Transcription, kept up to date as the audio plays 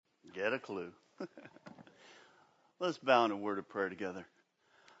Get a clue. Let's bow in a word of prayer together.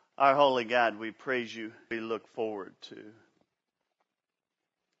 Our holy God, we praise you. We look forward to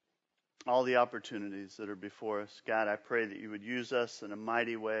all the opportunities that are before us. God, I pray that you would use us in a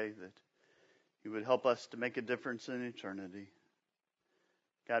mighty way, that you would help us to make a difference in eternity.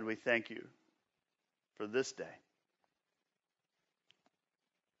 God, we thank you for this day.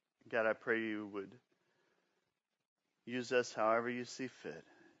 God, I pray you would use us however you see fit.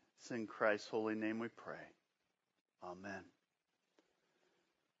 It's in Christ's holy name we pray. Amen.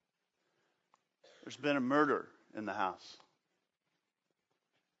 There's been a murder in the house.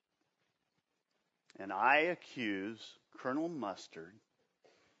 And I accuse Colonel Mustard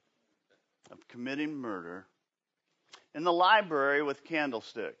of committing murder in the library with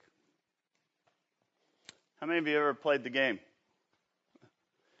Candlestick. How many of you ever played the game?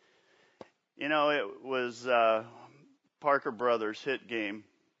 You know, it was Parker Brothers' hit game,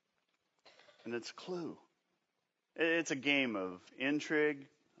 and it's Clue. It's a game of intrigue,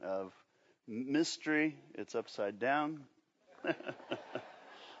 of mystery. It's upside down.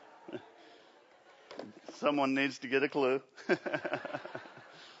 Someone needs to get a clue.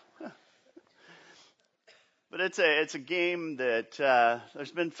 But it's a game that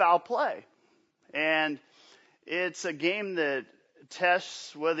there's been foul play. And it's a game that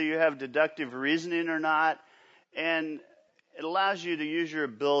tests whether you have deductive reasoning or not. And it allows you to use your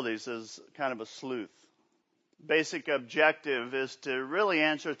abilities as kind of a sleuth. Basic objective is to really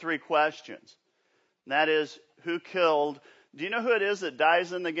answer three questions. And that is, who killed? Do you know who it is that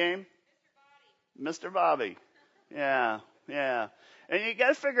dies in the game? Mr. Bobby. Yeah. And you got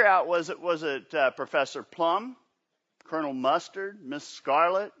to figure out, was it Professor Plum, Colonel Mustard, Miss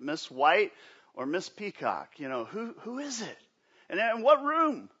Scarlet, Miss White, or Miss Peacock? You know, who is it? And in what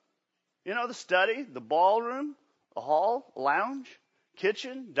room? You know, the study, the ballroom, the hall, lounge,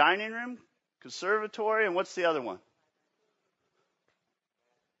 kitchen, dining room, conservatory, and what's the other one?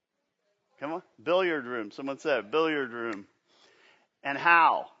 Come on. Billiard room. Someone said billiard room. And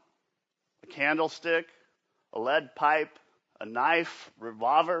how? A candlestick, a lead pipe, a knife,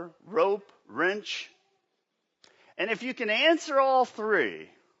 revolver, rope, wrench. And if you can answer all three,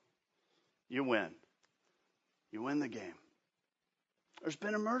 you win. You win the game. There's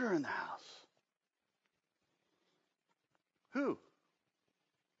been a murder in the house. Who?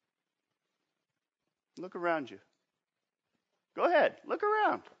 Look around you. Go ahead. Look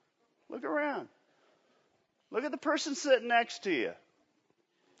around. Look around. Look at the person sitting next to you.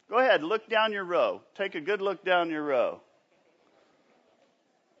 Go ahead. Look down your row. Take a good look down your row.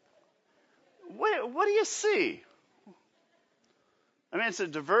 What do you see? I mean, it's a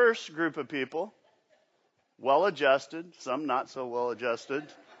diverse group of people. Well-adjusted. Some not so well-adjusted.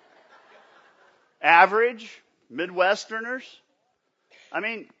 Average. Midwesterners. I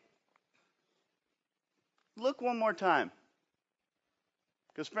mean, look one more time.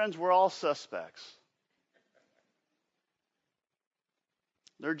 Because, friends, we're all suspects.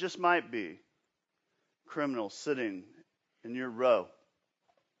 There just might be criminals sitting in your row.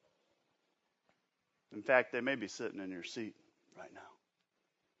 In fact, they may be sitting in your seat right now.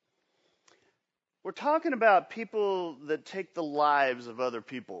 We're talking about people that take the lives of other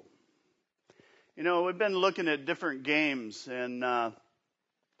people. You know, we've been looking at different games, and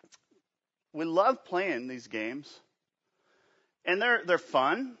we love playing these games. And they're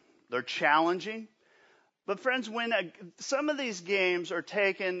fun, they're challenging. But friends, when some of these games are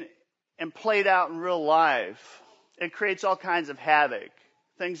taken and played out in real life, it creates all kinds of havoc.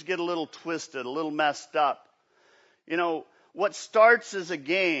 Things get a little twisted, a little messed up. You know, what starts as a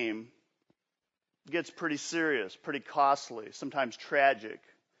game gets pretty serious, pretty costly, sometimes tragic.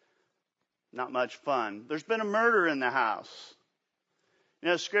 Not much fun. There's been a murder in the house. You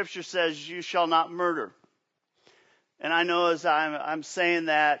know, Scripture says, you shall not murder. And I know as I'm saying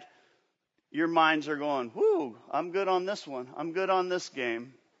that, your minds are going, whoo, I'm good on this one. I'm good on this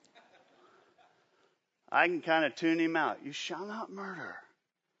game. I can kind of tune him out. You shall not murder.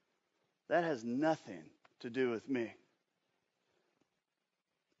 That has nothing to do with me.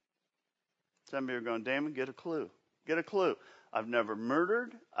 Some of you are going, Damon, get a clue. Get a clue. I've never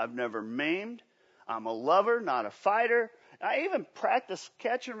murdered. I've never maimed. I'm a lover, not a fighter. I even practice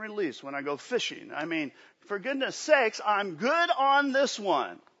catch and release when I go fishing. I mean, for goodness sakes, I'm good on this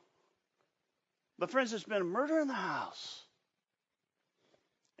one. But friends, there's been a murder in the house.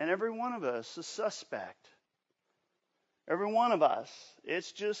 And every one of us is suspect. Every one of us,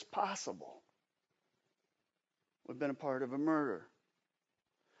 it's just possible. We've been a part of a murder.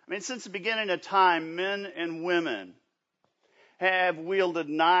 I mean, since the beginning of time, men and women have wielded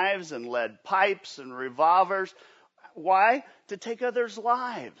knives and lead pipes and revolvers. Why? To take others'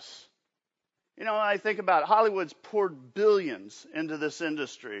 lives. I think about Hollywood's poured billions into this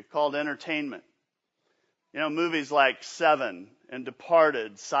industry called entertainment. Movies like Seven and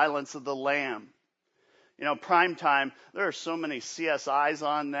Departed, Silence of the Lamb. Primetime, there are so many CSIs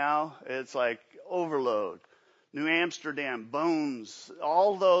on now. It's like overload. New Amsterdam, Bones,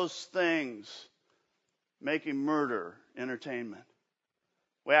 all those things making murder entertainment.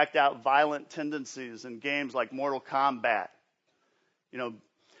 We act out violent tendencies in games like Mortal Kombat,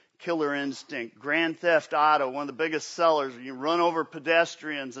 Killer Instinct, Grand Theft Auto, one of the biggest sellers. You run over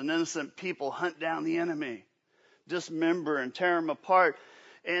pedestrians and innocent people, hunt down the enemy, dismember and tear them apart.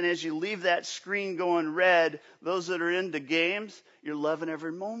 And as you leave that screen going red, those that are into games, you're loving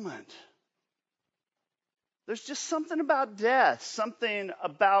every moment. There's just something about death, something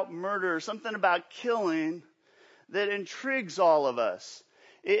about murder, something about killing that intrigues all of us.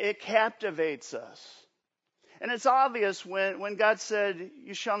 It captivates us. And it's obvious when God said,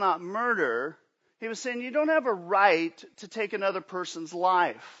 you shall not murder, he was saying you don't have a right to take another person's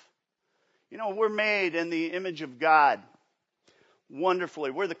life. We're made in the image of God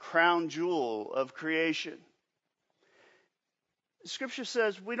wonderfully. We're the crown jewel of creation. Scripture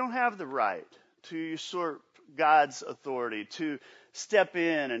says we don't have the right to usurp God's authority, to step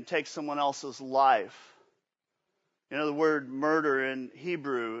in and take someone else's life. The word murder in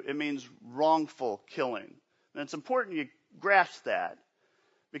Hebrew, it means wrongful killing. And it's important you grasp that,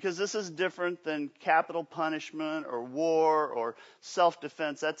 because this is different than capital punishment or war or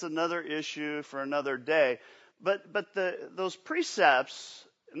self-defense. That's another issue for another day. But those precepts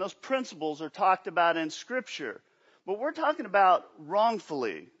and those principles are talked about in Scripture. But we're talking about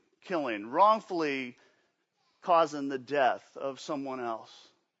wrongfully killing, wrongfully causing the death of someone else.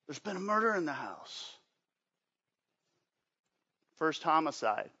 There's been a murder in the house. First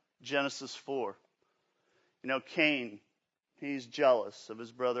homicide, Genesis 4. Cain, he's jealous of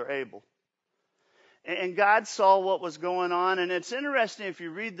his brother Abel. And God saw what was going on. And it's interesting if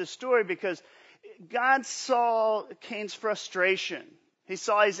you read the story, because God saw Cain's frustration. He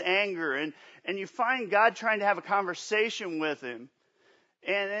saw his anger. And you find God trying to have a conversation with him.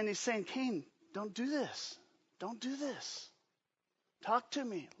 And he's saying, Cain, don't do this. Don't do this. Talk to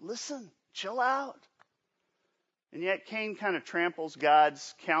me. Listen. Chill out. And yet Cain kind of tramples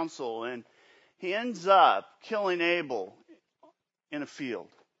God's counsel, and he ends up killing Abel in a field.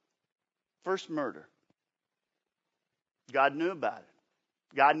 First murder. God knew about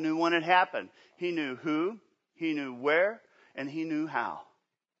it. God knew when it happened. He knew who, he knew where, and he knew how.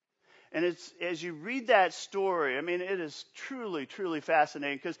 And it's, as you read that story, it is truly, truly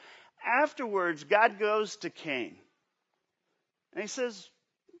fascinating, because afterwards, God goes to Cain. And he says,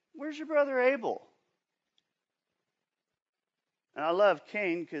 where's your brother Abel? And I love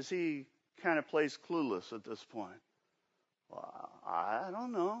Cain because he kind of plays clueless at this point. Well, I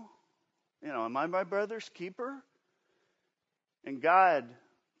don't know. Am I my brother's keeper? And God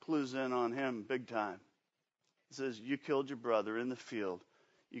clues in on him big time. He says, you killed your brother in the field.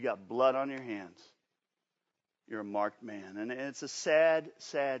 You got blood on your hands. You're a marked man. And it's a sad,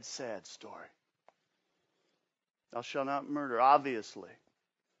 sad, sad story. Thou shalt not murder, obviously.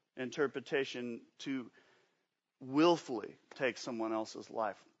 Interpretation to willfully take someone else's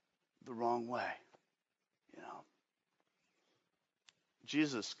life the wrong way.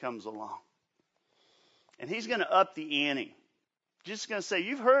 Jesus comes along. And he's going to up the ante. Jesus is going to say,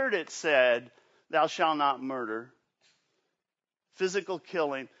 you've heard it said, thou shalt not murder. Physical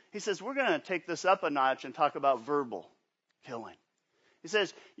killing. He says, we're going to take this up a notch and talk about verbal killing. He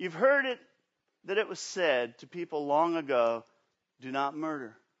says, you've heard it that it was said to people long ago, do not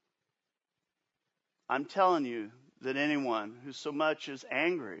murder. I'm telling you that anyone who so much as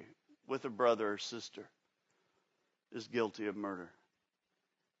angry with a brother or sister is guilty of murder.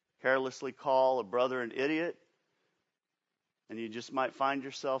 Carelessly call a brother an idiot, and you just might find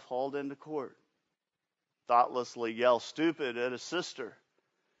yourself hauled into court. Thoughtlessly yell stupid at a sister,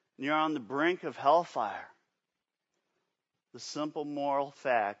 and you're on the brink of hellfire. The simple moral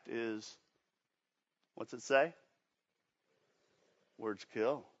fact is, what's it say? Words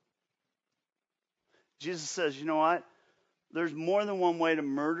kill. Jesus says, you know what? There's more than one way to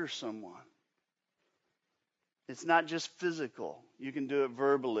murder someone. It's not just physical. You can do it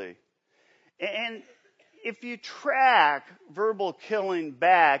verbally. And if you track verbal killing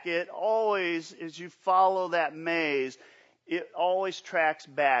back, it always, as you follow that maze, it always tracks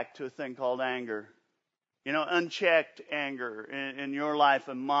back to a thing called anger. Unchecked anger in your life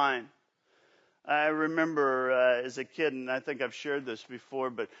and mine. I remember as a kid, and I think I've shared this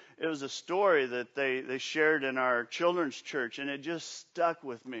before, but it was a story that they shared in our children's church, and it just stuck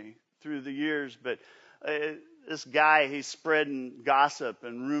with me through the years. But this guy, he's spreading gossip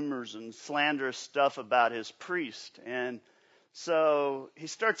and rumors and slanderous stuff about his priest. And so he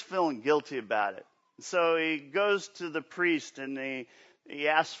starts feeling guilty about it. So he goes to the priest and he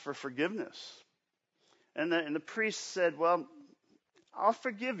asks for forgiveness. And the priest said, well, I'll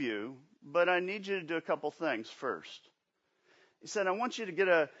forgive you, but I need you to do a couple things first. He said, I want you to get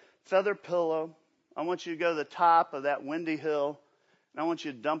a feather pillow. I want you to go to the top of that windy hill, and I want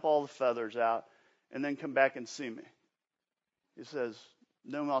you to dump all the feathers out, and then come back and see me. He says,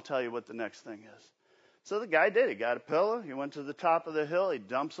 then I'll tell you what the next thing is. So the guy did. He got a pillow. He went to the top of the hill. He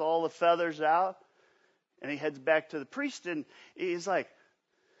dumps all the feathers out, and he heads back to the priest, and he's like,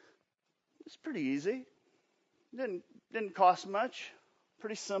 it's pretty easy. Didn't cost much.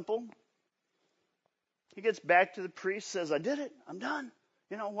 Pretty simple. He gets back to the priest, says, I did it. I'm done.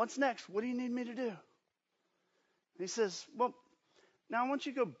 What's next? What do you need me to do? And he says, well, now I want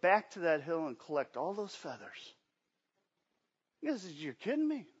you to go back to that hill and collect all those feathers. He says, you're kidding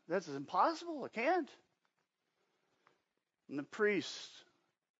me. That's impossible. I can't. And the priest,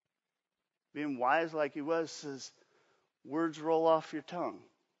 being wise like he was, says, words roll off your tongue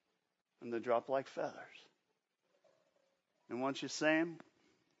and they drop like feathers. And once you say them,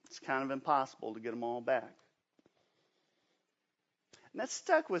 it's kind of impossible to get them all back. And that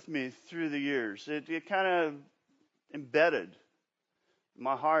stuck with me through the years. It kind of embedded in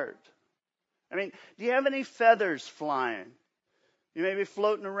my heart. I mean, do you have any feathers flying? You may be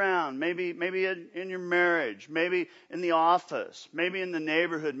floating around, maybe in your marriage, maybe in the office, maybe in the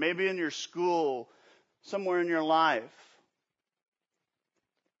neighborhood, maybe in your school, somewhere in your life.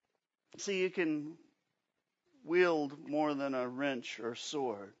 See, you can wield more than a wrench or a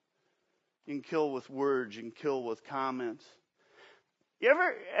sword. You can kill with words, you can kill with comments.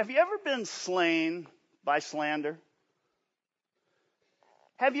 Have you ever been slain by slander?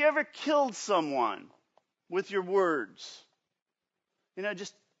 Have you ever killed someone with your words?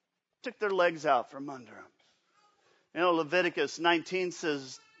 Just took their legs out from under them. Leviticus 19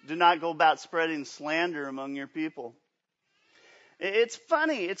 says, do not go about spreading slander among your people. It's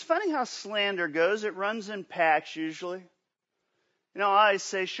funny. It's funny how slander goes. It runs in packs usually. I always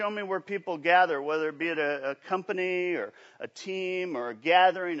say, show me where people gather, whether it be at a company or a team or a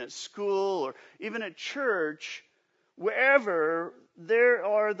gathering at school or even at church, wherever there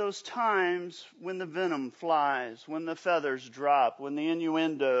are those times when the venom flies, when the feathers drop, when the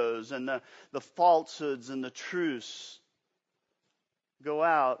innuendos and the falsehoods and the truths go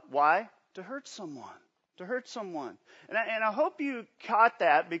out. Why? To hurt someone. To hurt someone. And I hope you caught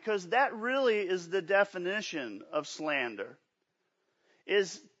that, because that really is the definition of slander.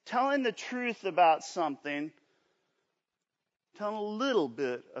 Is telling the truth about something, telling a little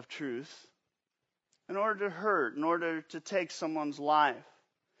bit of truth in order to hurt, in order to take someone's life.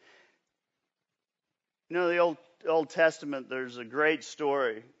 The Old Testament, there's a great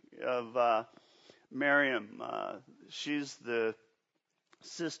story of Miriam. She's the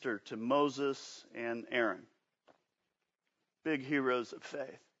sister to Moses and Aaron. Big heroes of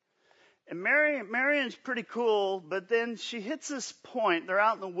faith. And Miriam's pretty cool, but then she hits this point. They're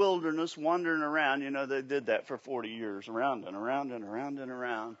out in the wilderness wandering around. They did that for 40 years, around and around and around and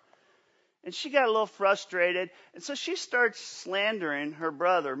around. And she got a little frustrated. And so she starts slandering her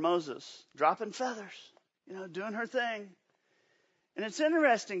brother, Moses, dropping feathers, doing her thing. And it's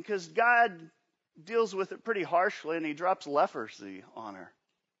interesting because God deals with it pretty harshly, and he drops leprosy on her.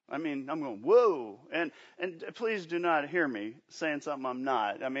 I'm going, whoa. And please do not hear me saying something I'm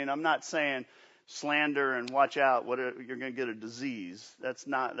not. I'm not saying slander and watch out, you're going to get a disease. That's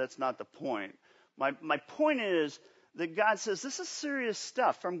not the point. My point is that God says this is serious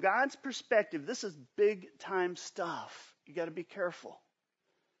stuff. From God's perspective, this is big time stuff. You got to be careful.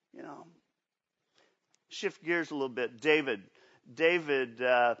 Shift gears a little bit. David,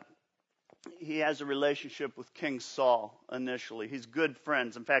 he has a relationship with King Saul initially. He's good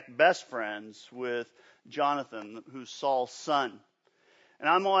friends, in fact, best friends with Jonathan, who's Saul's son. And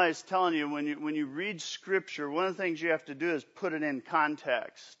I'm always telling you, when you read Scripture, one of the things you have to do is put it in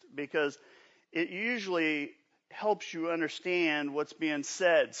context, because it usually helps you understand what's being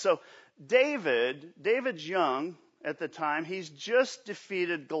said. So David's young at the time. He's just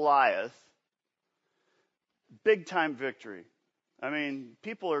defeated Goliath. Big time victory.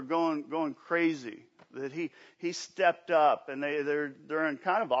 People are going crazy that he stepped up, and they're in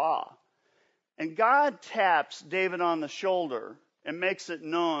kind of awe. And God taps David on the shoulder and makes it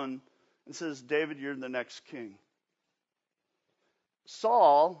known and says, David, you're the next king.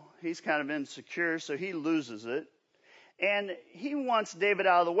 Saul, he's kind of insecure, so he loses it. And he wants David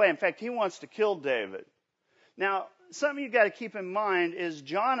out of the way. In fact, he wants to kill David. Now, something you've got to keep in mind is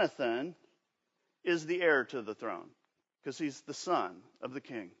Jonathan is the heir to the throne because he's the son of the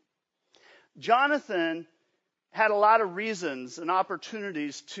king. Jonathan had a lot of reasons and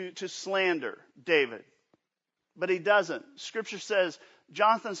opportunities to slander David, but he doesn't. Scripture says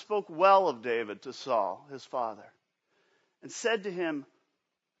Jonathan spoke well of David to Saul, his father, and said to him,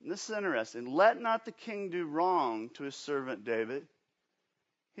 and this is interesting, let not the king do wrong to his servant David.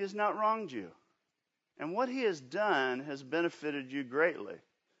 He has not wronged you. And what he has done has benefited you greatly.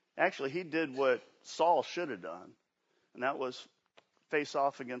 Actually, he did what Saul should have done, and that was face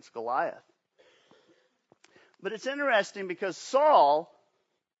off against Goliath. But it's interesting because Saul's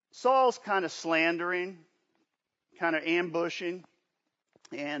kind of slandering, kind of ambushing,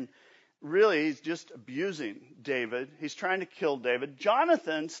 and really he's just abusing David. He's trying to kill David.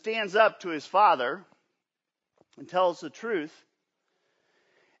 Jonathan stands up to his father and tells the truth.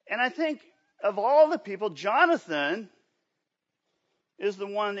 And I think of all the people, Jonathan is the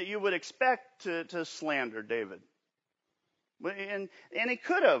one that you would expect to slander David. And he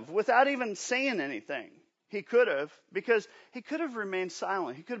could have, without even saying anything. He could have, because he could have remained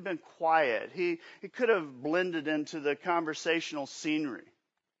silent. He could have been quiet. He could have blended into the conversational scenery.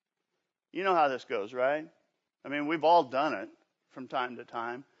 You know how this goes, right? I mean, we've all done it from time to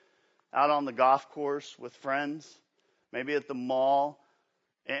time. Out on the golf course with friends, maybe at the mall,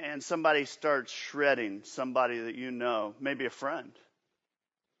 and somebody starts shredding somebody that you know, maybe a friend,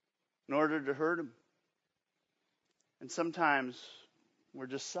 in order to hurt him. And sometimes we're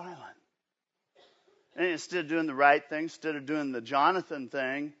just silent. And instead of doing the right thing, instead of doing the Jonathan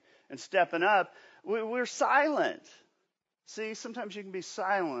thing and stepping up, we're silent. See, sometimes you can be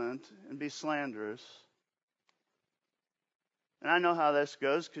silent and be slanderous. And I know how this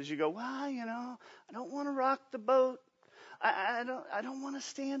goes because you go, well, I don't want to rock the boat. I don't want to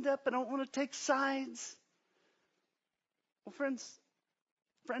stand up. I don't want to take sides. Well,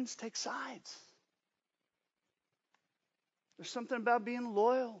 friends take sides. There's something about being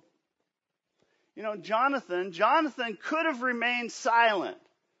loyal. Jonathan could have remained silent,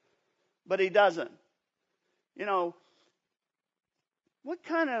 but he doesn't. What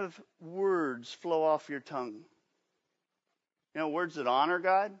kind of words flow off your tongue? Words that honor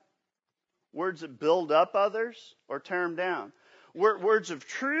God? Words that build up others or tear them down? Words of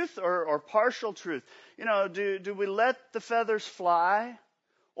truth or partial truth? Do we let the feathers fly?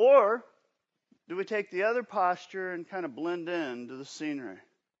 Or do we take the other posture and kind of blend into the scenery?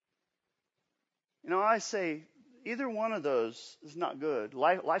 I say either one of those is not good.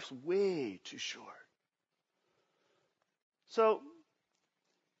 Life's way too short. So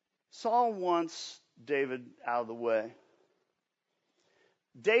Saul wants David out of the way.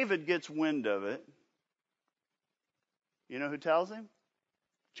 David gets wind of it. You know who tells him?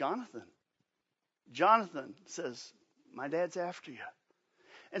 Jonathan. Jonathan says, my dad's after you.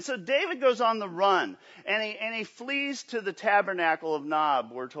 And so David goes on the run, and he flees to the tabernacle of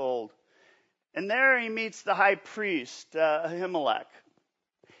Nob, we're told. And there he meets the high priest, Ahimelech.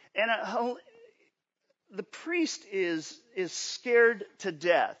 And the priest is scared to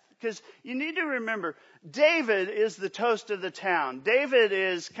death. Because you need to remember, David is the toast of the town. David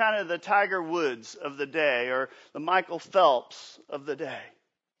is kind of the Tiger Woods of the day, or the Michael Phelps of the day.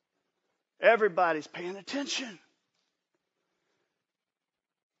 Everybody's paying attention.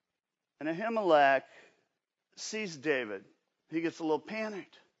 And Ahimelech sees David. He gets a little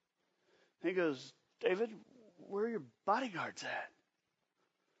panicked. He goes, David, where are your bodyguards at?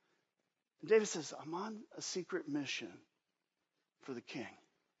 And David says, I'm on a secret mission for the king.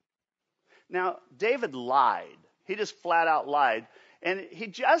 Now, David lied. He just flat out lied. And he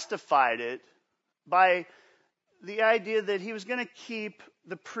justified it by the idea that he was going to keep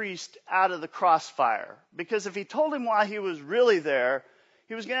the priest out of the crossfire. Because if he told him why he was really there,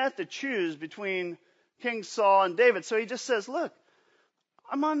 he was going to have to choose between King Saul and David. So he just says, look,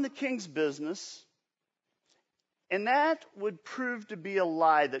 I'm on the king's business. And that would prove to be a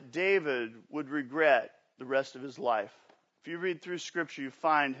lie that David would regret the rest of his life. If you read through Scripture, you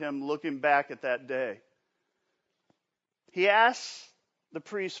find him looking back at that day. He asks the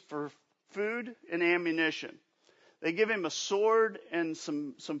priest for food and ammunition. They give him a sword and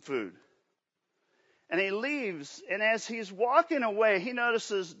some food. And he leaves, and as he's walking away, he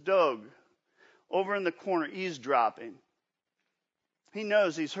notices Doeg over in the corner eavesdropping. He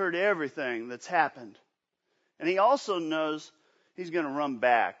knows he's heard everything that's happened. And he also knows he's going to run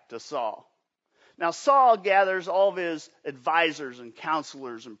back to Saul. Now, Saul gathers all of his advisors and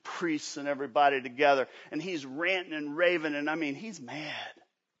counselors and priests and everybody together, and he's ranting and raving, and he's mad.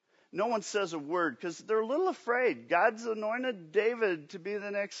 No one says a word because they're a little afraid. God's anointed David to be the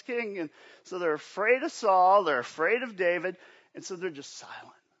next king, and so they're afraid of Saul, they're afraid of David, and so they're just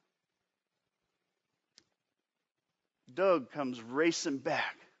silent. Doeg comes racing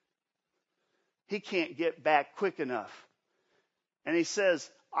back. He can't get back quick enough. And he says,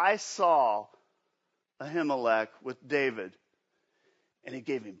 I saw Ahimelech with David, and he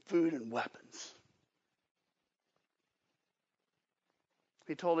gave him food and weapons.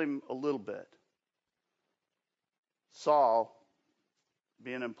 He told him a little bit. Saul,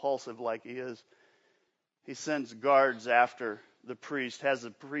 being impulsive like he is, he sends guards after the priest, has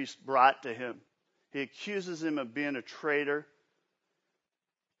the priest brought to him. He accuses him of being a traitor.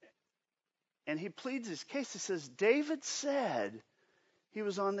 And he pleads his case. He says, David said he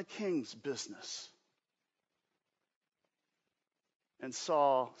was on the king's business. And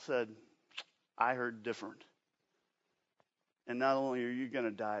Saul said, I heard different. And not only are you going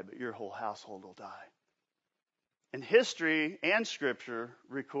to die, but your whole household will die. And history and scripture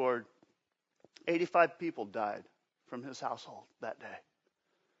record 85 people died from his household that day.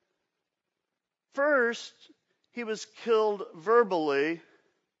 First, he was killed verbally,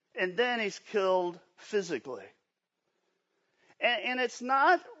 and then he's killed physically. And it's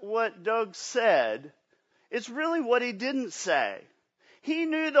not what Doeg said. It's really what he didn't say. He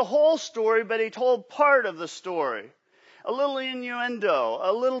knew the whole story, but he told part of the story. A little innuendo,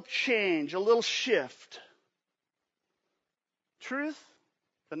 a little change, a little shift. Truth,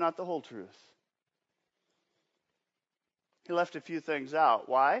 but not the whole truth. He left a few things out.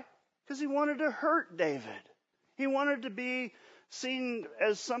 Why? Because he wanted to hurt David. He wanted to be seen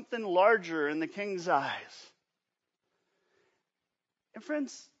as something larger in the king's eyes. And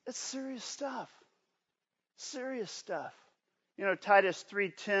friends, it's serious stuff. Serious stuff. You know, Titus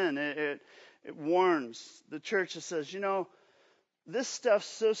 3:10, it warns the church. It says, this stuff's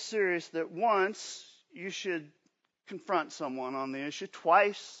so serious that once you should confront someone on the issue.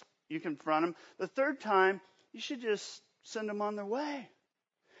 Twice you confront them. The third time, you should just send them on their way.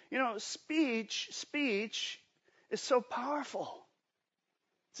 Speech is so powerful.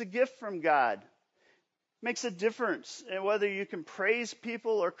 It's a gift from God. Makes a difference in whether you can praise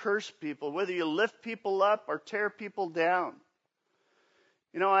people or curse people, whether you lift people up or tear people down.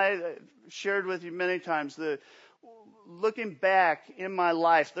 I shared with you many times that looking back in my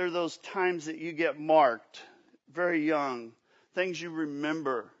life, there are those times that you get marked very young, things you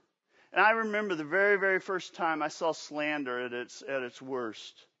remember. And I remember the very, very first time I saw slander at its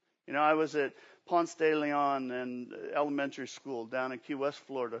worst. I was at Ponce de Leon in elementary school down in Key West,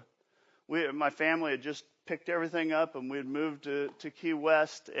 Florida. My family had just picked everything up and we had moved to Key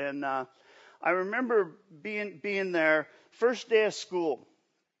West. And I remember being there, first day of school.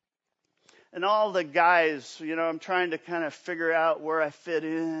 And all the guys, I'm trying to kind of figure out where I fit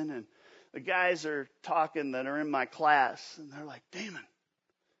in. And the guys are talking that are in my class. And they're like, Damon,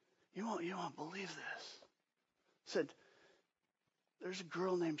 you won't believe this. I said, there's a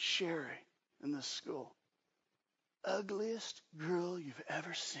girl named Sherry in this school. Ugliest girl you've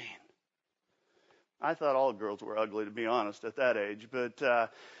ever seen. I thought all girls were ugly, to be honest, at that age. But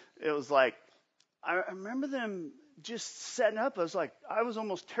it was like, I remember them just setting up. I was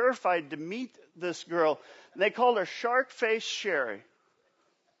almost terrified to meet this girl. And they called her Shark Face Sherry.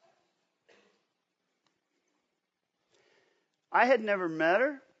 I had never met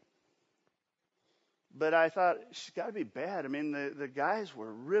her, but I thought, she's got to be bad. I mean, the guys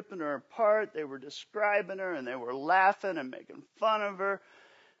were ripping her apart. They were describing her, and they were laughing and making fun of her.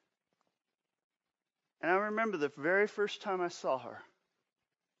 And I remember the very first time I saw her.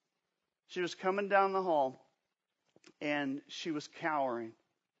 She was coming down the hall, and she was cowering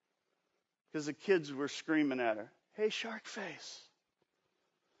because the kids were screaming at her, Hey, Shark Face.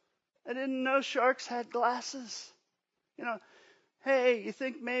 I didn't know sharks had glasses. Hey, you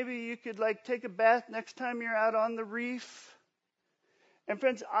think maybe you could take a bath next time you're out on the reef? And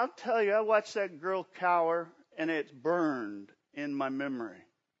friends, I'll tell you, I watched that girl cower, and it's burned in my memory.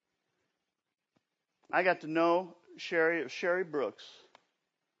 I got to know Sherry Brooks.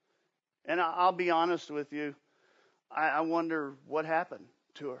 And I'll be honest with you, I wonder what happened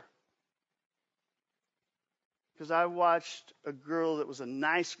to her. Because I watched a girl that was a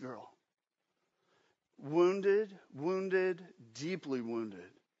nice girl. Wounded, deeply wounded,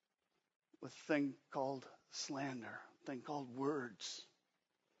 with a thing called slander, a thing called words.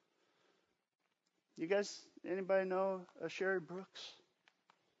 You guys, anybody know a Sherry Brooks?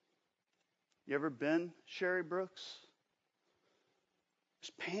 You ever been Sherry Brooks?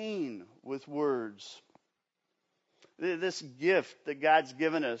 There's pain with words. This gift that God's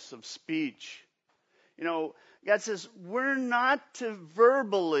given us of speech. God says we're not to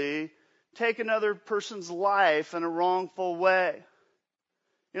verbally take another person's life in a wrongful way.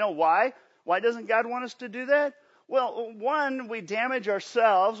 Why? Why doesn't God want us to do that? Well, one, we damage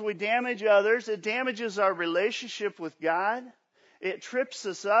ourselves, we damage others, it damages our relationship with God, it trips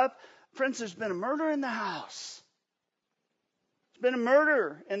us up. Friends, there's been a murder in the house. There's been a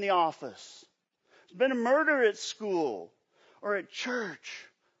murder in the office. There's been a murder at school or at church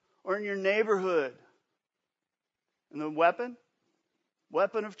or in your neighborhood. And the weapon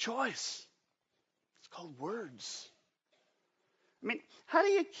of choice. It's called words. I mean, how do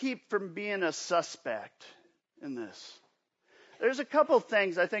you keep from being a suspect in this? There's a couple of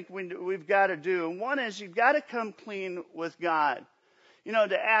things I think we've got to do. And one is you've got to come clean with God.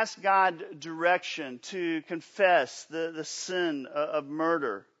 To ask God direction, to confess the sin of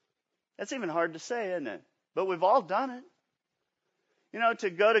murder. That's even hard to say, isn't it? But we've all done it. To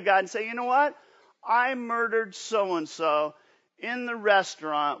go to God and say, you know what? I murdered so-and-so in the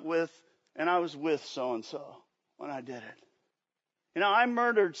restaurant and I was with so-and-so when I did it. I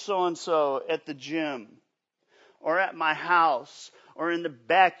murdered so-and-so at the gym or at my house or in the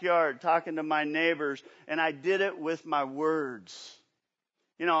backyard talking to my neighbors, and I did it with my words.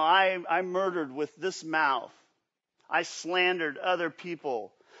 I murdered with this mouth. I slandered other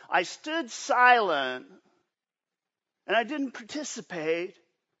people. I stood silent and I didn't participate,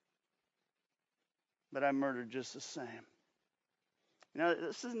 but I murdered just the same.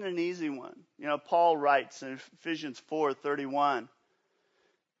 This isn't an easy one. Paul writes in Ephesians 4:31.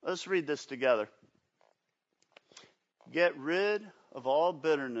 Let's read this together. Get rid of all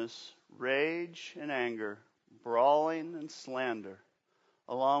bitterness, rage and anger, brawling and slander,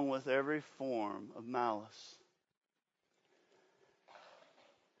 along with every form of malice.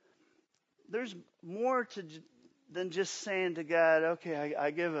 There's more than just saying to God, okay,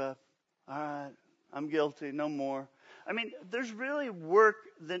 I give up. All right, I'm guilty, no more. I mean, there's really work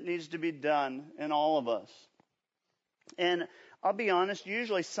that needs to be done in all of us. And I'll be honest,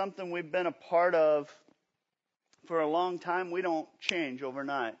 usually something we've been a part of for a long time, we don't change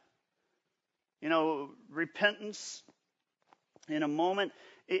overnight. Repentance in a moment,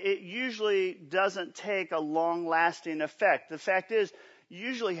 it usually doesn't take a long-lasting effect. The fact is, you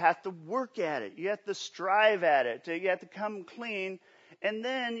usually have to work at it. You have to strive at it. You have to come clean. And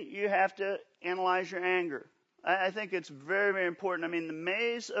then you have to analyze your anger. I think it's very, very important. I mean, the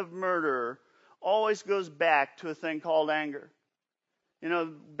maze of murder always goes back to a thing called anger.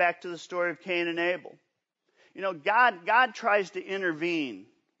 Back to the story of Cain and Abel. God tries to intervene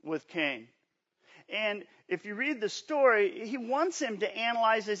with Cain. And if you read the story, he wants him to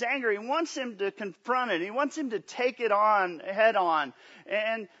analyze his anger. He wants him to confront it. He wants him to take it on head on.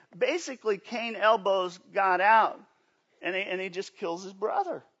 And basically, Cain elbows God out. And he just kills his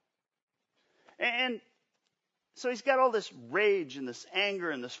brother. And so he's got all this rage and this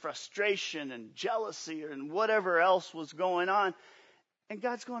anger and this frustration and jealousy and whatever else was going on. And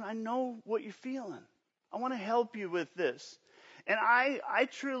God's going, I know what you're feeling. I want to help you with this. And I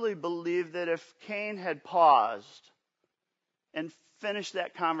truly believe that if Cain had paused and finished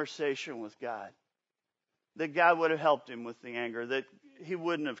that conversation with God, that God would have helped him with the anger, that he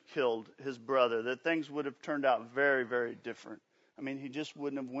wouldn't have killed his brother, that things would have turned out very, very different. I mean, he just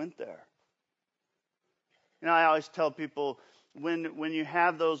wouldn't have went there. I always tell people, when you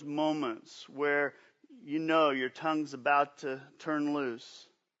have those moments where your tongue's about to turn loose,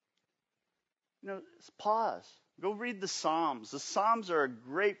 pause. Go read the Psalms. The Psalms are a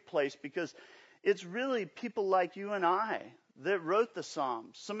great place because it's really people like you and I that wrote the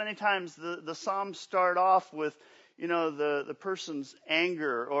Psalms. So many times the Psalms start off with, the person's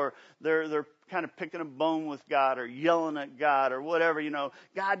anger, or they're kind of picking a bone with God or yelling at God or whatever,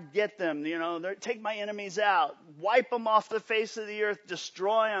 God, get them, take my enemies out, wipe them off the face of the earth,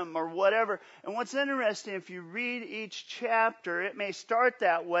 destroy them or whatever. And what's interesting, if you read each chapter, it may start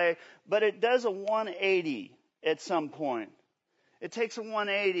that way, but it does a 180 at some point. It takes a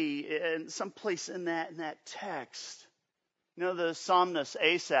 180 in some place in that text. The psalmist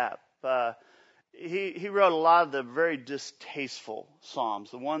Asaph, he wrote a lot of the very distasteful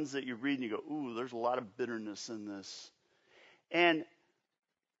psalms, the ones that you read and you go, ooh, there's a lot of bitterness in this. And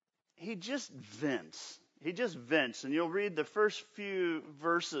he just vents. And you'll read the first few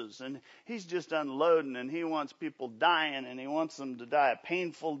verses, and he's just unloading, and he wants people dying, and he wants them to die a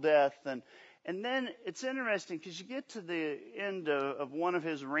painful death. And then it's interesting because you get to the end of one of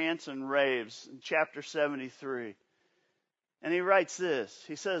his rants and raves in chapter 73. And he writes this.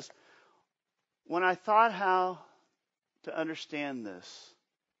 He says, when I thought how to understand this,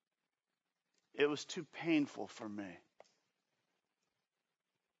 it was too painful for me.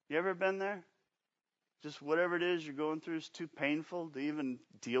 You ever been there? Just whatever it is you're going through is too painful to even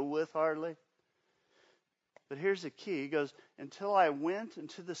deal with hardly. But here's the key. He goes, until I went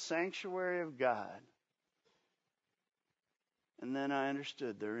into the sanctuary of God And then I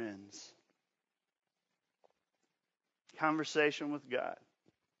understood their ends. Conversation with God.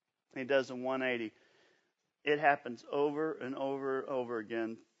 He does a 180. It happens over and over and over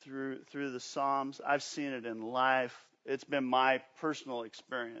again through the Psalms. I've seen it in life. It's been my personal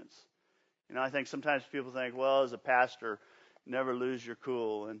experience. I think sometimes people think, well, as a pastor, never lose your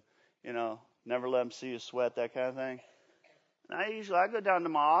cool and, never let them see you sweat, that kind of thing. And I go down to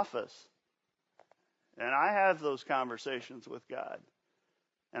my office and I have those conversations with God.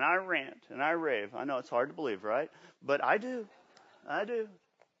 And I rant and I rave. I know it's hard to believe, right? But I do. And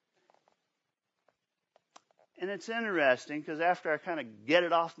it's interesting because after I kind of get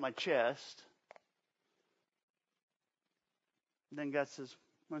it off my chest, then God says,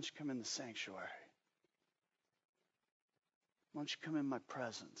 why don't you come in the sanctuary? Why don't you come in my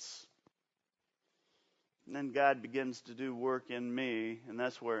presence? And then God begins to do work in me, and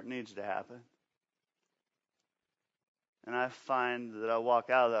that's where it needs to happen. And I find that I walk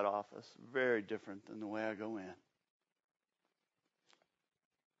out of that office very different than the way I go in.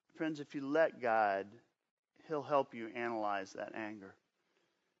 Friends, if you let God, He'll help you analyze that anger.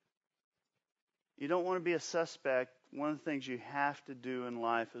 You don't want to be a suspect. One of the things you have to do in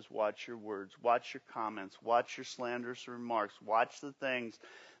life is watch your words, watch your comments, watch your slanderous remarks, watch the things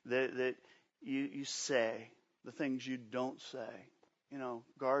that you say, the things you don't say.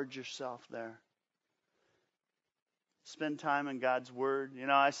 Guard yourself there. Spend time in God's Word.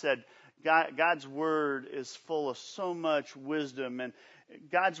 I said God's Word is full of so much wisdom, and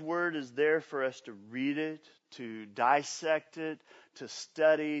God's Word is there for us to read it, to dissect it, to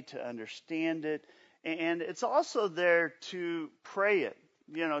study, to understand it. And it's also there to pray it,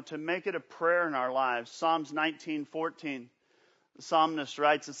 to make it a prayer in our lives. Psalms 19:14, the psalmist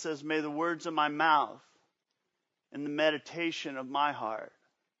writes, it says, may the words of my mouth and the meditation of my heart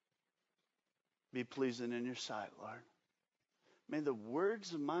be pleasing in your sight, Lord. May the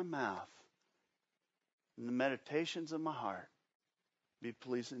words of my mouth and the meditations of my heart be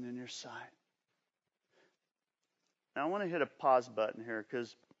pleasing in your sight. Now I want to hit a pause button here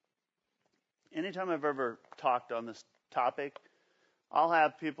because anytime I've ever talked on this topic, I'll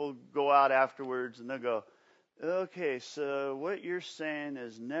have people go out afterwards and they'll go, okay, so what you're saying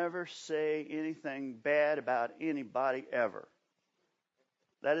is never say anything bad about anybody ever.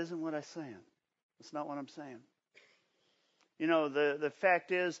 That isn't what I'm saying. That's not what I'm saying. The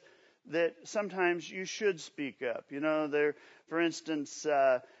fact is that sometimes you should speak up. For instance,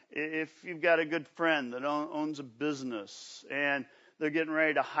 if you've got a good friend that owns a business and they're getting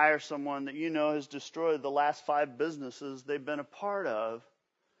ready to hire someone that has destroyed the last 5 businesses they've been a part of,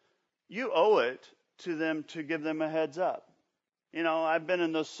 you owe it to them to give them a heads up. I've been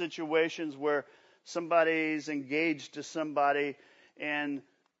in those situations where somebody's engaged to somebody and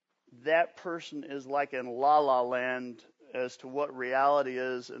that person is like in la la land as to what reality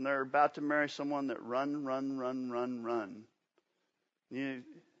is, and they're about to marry someone that run.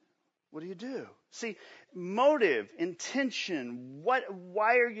 What do you do? See, motive, intention,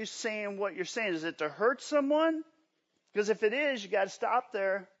 why are you saying what you're saying? Is it to hurt someone? Because if it is, you got to stop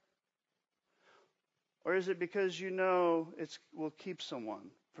there. Or is it because it will keep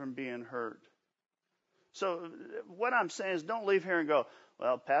someone from being hurt? So what I'm saying is don't leave here and go,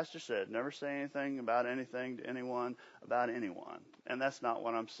 well, Pastor said, never say anything to anyone about anyone. And that's not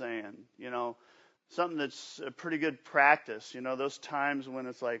what I'm saying. Something that's a pretty good practice, those times when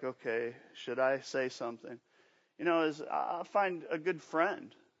it's like, okay, should I say something? Is I'll find a good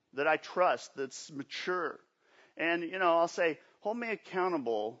friend that I trust that's mature. And, I'll say, hold me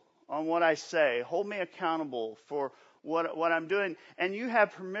accountable on what I say. Hold me accountable for what I'm doing. And you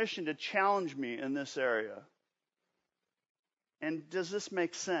have permission to challenge me in this area. And does this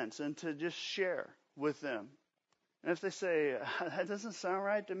make sense? And to just share with them. And if they say, that doesn't sound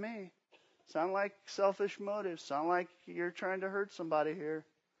right to me. Sound like selfish motives. Sound like you're trying to hurt somebody here.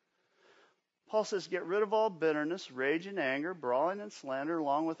 Paul says, get rid of all bitterness, rage and anger, brawling and slander,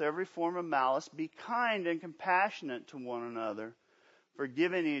 along with every form of malice. Be kind and compassionate to one another,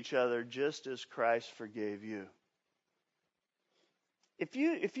 forgiving each other just as Christ forgave you.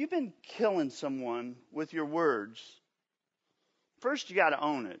 If you've been killing someone with your words, first you got to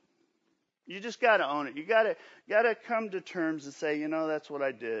own it. You just got to own it. You got to come to terms and say, that's what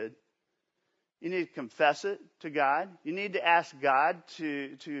I did. You need to confess it to God. You need to ask God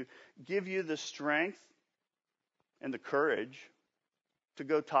to give you the strength and the courage to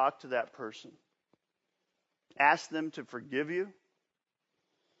go talk to that person. Ask them to forgive you.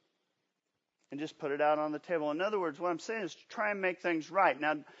 And just put it out on the table. In other words, what I'm saying is try and make things right.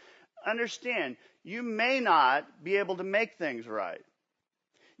 Now, understand, you may not be able to make things right.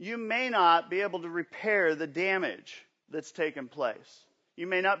 You may not be able to repair the damage that's taken place. You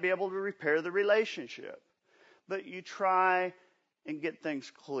may not be able to repair the relationship, but you try and get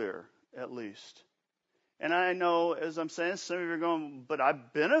things clear at least. And I know, as I'm saying, some of you are going, but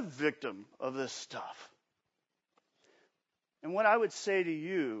I've been a victim of this stuff. And what I would say to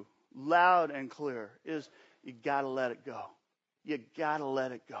you, loud and clear, is you got to let it go. You got to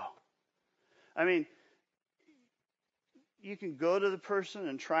let it go. I mean, you can go to the person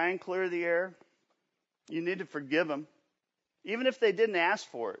and try and clear the air. You need to forgive them. Even if they didn't ask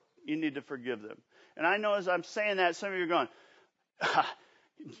for it, you need to forgive them. And I know as I'm saying that, some of you are going,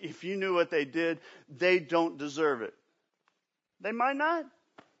 if you knew what they did, they don't deserve it. They might not.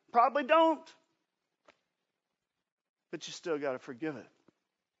 Probably don't. But you still got to forgive it.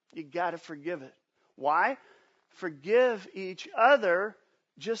 You got to forgive it. Why? Forgive each other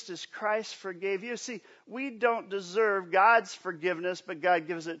just as Christ forgave you. See, we don't deserve God's forgiveness, but God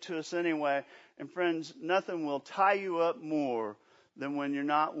gives it to us anyway. And friends, nothing will tie you up more than when you're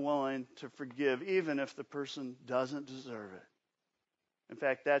not willing to forgive, even if the person doesn't deserve it. In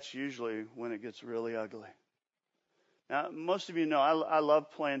fact, that's usually when it gets really ugly. Now, most of you know I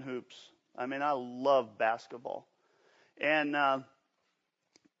love playing hoops. I mean, I love basketball. And a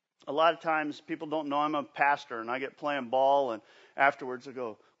lot of times people don't know I'm a pastor, and I get playing ball, and afterwards they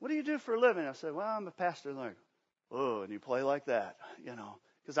go, what do you do for a living? I said, well, I'm a pastor. And they're like, oh, and you play like that,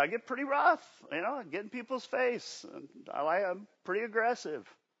 because I get pretty rough, I get in people's face. And I'm pretty aggressive.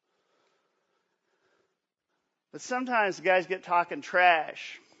 But sometimes the guys get talking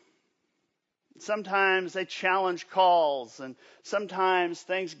trash. Sometimes they challenge calls, and sometimes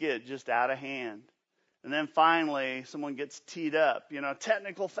things get just out of hand. And then finally, someone gets teed up,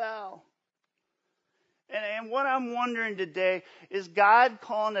 technical foul. And what I'm wondering today, is God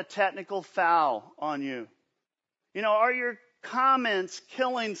calling a technical foul on you? Are your comments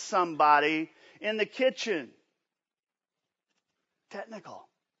killing somebody in the kitchen? Technical.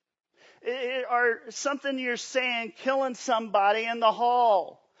 Are something you're saying killing somebody in the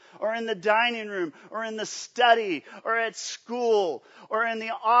hall, or in the dining room, or in the study, or at school, or in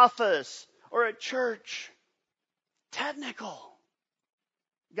the office, or at church? Technical.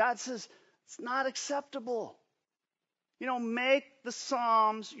 God says it's not acceptable. Make the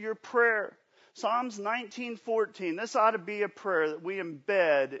Psalms your prayer. Psalms 19:14. This ought to be a prayer that we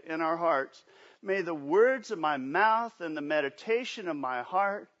embed in our hearts. May the words of my mouth and the meditation of my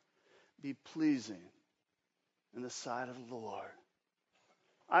heart be pleasing in the sight of the Lord.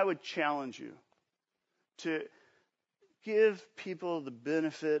 I would challenge you to give people the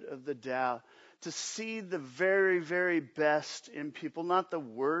benefit of the doubt, to see the very, very best in people, not the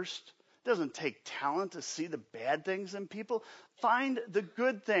worst. It doesn't take talent to see the bad things in people. Find the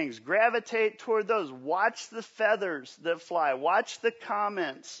good things. Gravitate toward those. Watch the feathers that fly. Watch the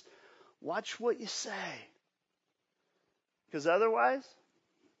comments. Watch what you say. Because otherwise,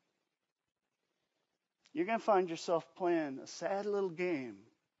 you're going to find yourself playing a sad little game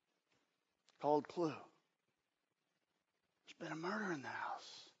called Clue. There's been a murder in the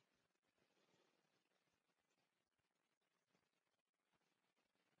house.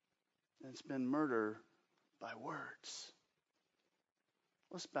 And it's been murder by words.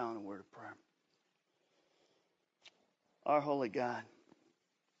 Let's bow in a word of prayer. Our holy God,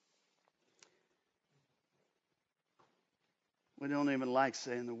 we don't even like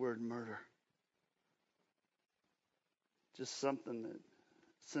saying the word murder. Just something that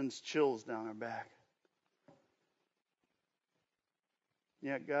sends chills down our back.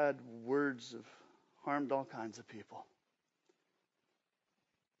 Yet, God, words have harmed all kinds of people.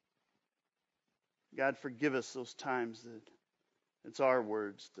 God, forgive us those times that it's our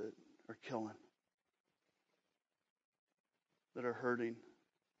words that are killing, that are hurting.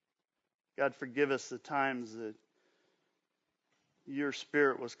 God, forgive us the times that your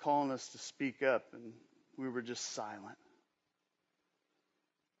Spirit was calling us to speak up and we were just silent.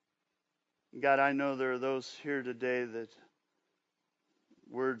 God, I know there are those here today that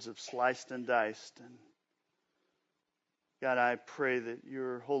words have sliced and diced. And God, I pray that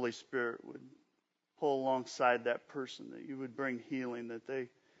your Holy Spirit would pull alongside that person, that you would bring healing, that they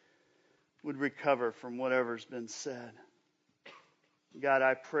would recover from whatever's been said. God,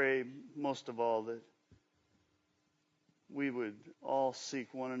 I pray most of all that we would all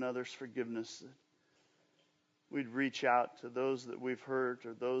seek one another's forgiveness, that we'd reach out to those that we've hurt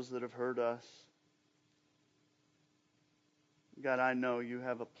or those that have hurt us. God, I know you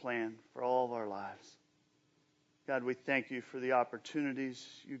have a plan for all of our lives. God, we thank you for the opportunities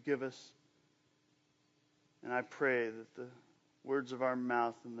you give us. And I pray that the words of our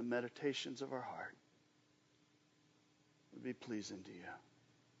mouth and the meditations of our heart would be pleasing to you.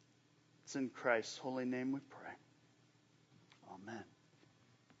 It's in Christ's holy name we pray. Amen.